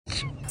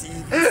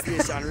TV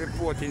station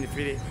reporting for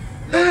the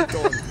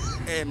downtown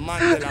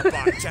Mandela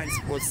Park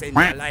Transport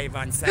Center live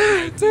on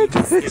Saturday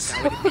TV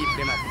station with the people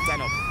them have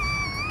turn up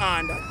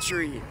on that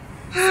tree.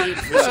 See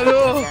fish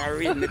for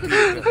real the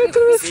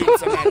people. See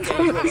some of the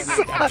government of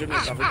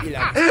Jamaica for build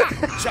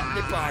shut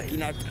the park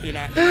in a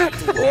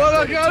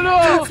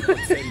transport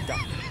center.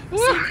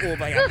 See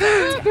over your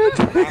park. Over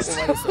the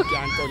so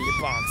can turn the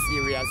park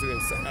serious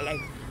well. So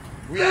like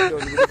we are done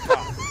with the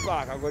park. The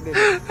park I go there.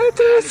 And the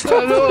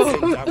transport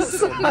center was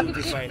so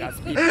beautified as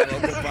people go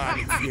to park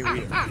it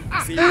serious.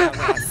 See you have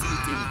a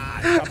seating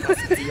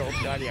capacity up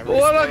there.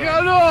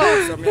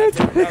 So me I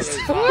tell you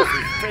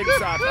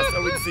friends out that's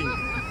how we sing.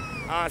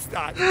 And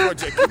start the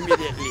project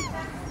immediately.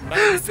 By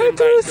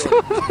December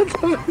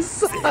done.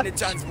 Seeing the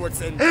transport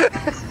center,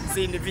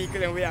 seeing the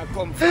vehicle and where I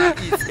come from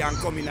east and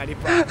come in at the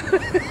park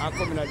and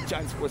come in at the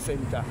transport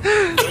center. So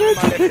the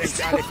man left and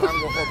Charlie can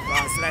go up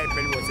and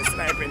sniping was a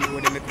sniping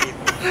road in the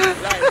people.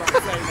 Live and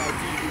flying on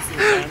TV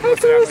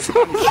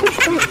station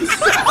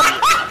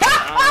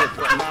and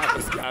put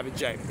Marcus Garvey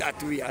Drive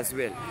that way as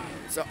well.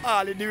 So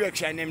all the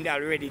direction them they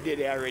already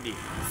did already.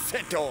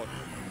 Set out.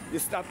 The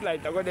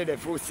stoplight I go there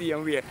for see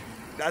and wait.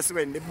 That's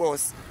when the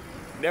bus,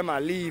 them a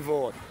leave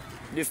out.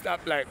 The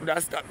stoplight,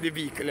 that stop the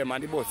vehicle them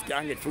and the bus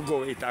can't get to go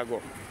where it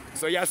go.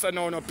 So you so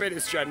now no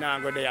pedestrian now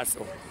go there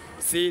so.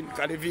 See,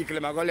 because the vehicle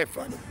them go left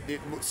and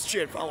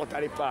straight for out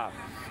of the park.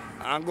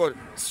 And go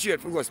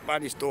straight for go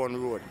Spanish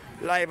Town Road.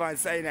 Live on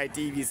Sinai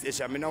TV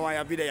station. I don't want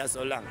to be there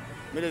so long.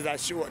 I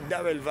just show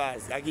double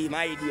verse. I give him an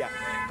idea.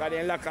 Because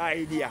they lack an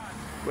idea.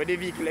 Where the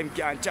vehicle them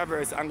can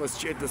traverse and go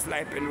straight to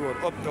Sliping Road,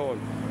 uptown.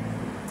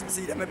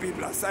 See them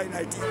people on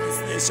Sinai TV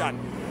station.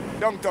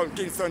 Downtown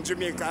Kingston,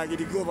 Jamaica,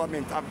 the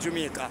government of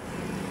Jamaica.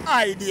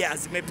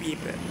 Ideas, my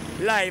people.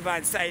 Live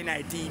on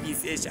Sinai TV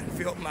station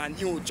for up my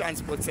new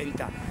transport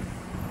center.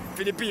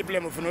 For the people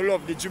who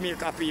love the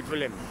Jamaica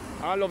people.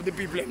 I love the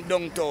people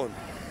downtown.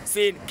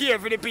 See, care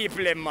for the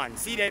people, man.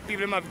 See the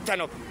people have to turn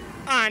up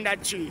on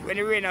that tree. When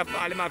the rain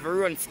fall, they have to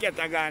run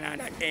scattergun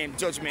and that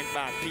judgment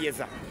bar,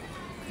 Pisa.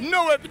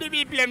 No, if the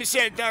people them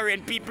shelter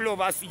and people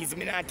overseas,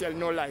 I not tell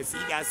no lies. See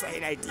that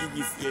Sinai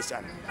TV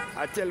station.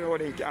 I tell you how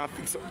they can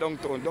fix up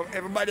downtown.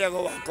 Everybody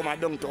go come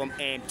at downtown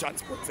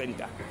transport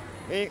center.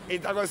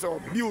 It's so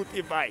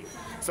beautified.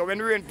 So when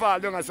rain fall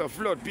down and so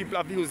flood, people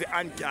have to use the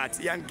hand carts.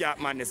 The hand cart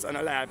man is on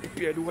a lie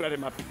prepared. All of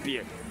them are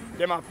prepared.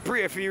 They must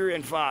pray for the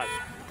rainfall.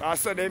 Because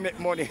so they make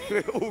money.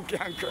 Who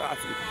can cross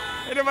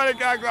it? Anybody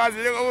can cross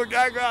it. Who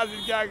can cross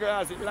it? Can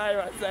cross it. Live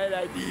outside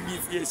that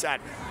TV station.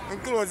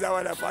 And close that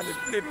one up on the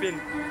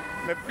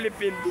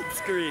flipping big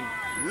screen.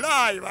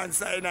 Live on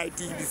Sinai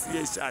TV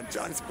station,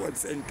 Transport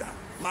Center.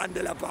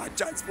 Mandela Park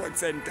Transport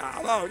Center.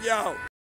 Wow, yo.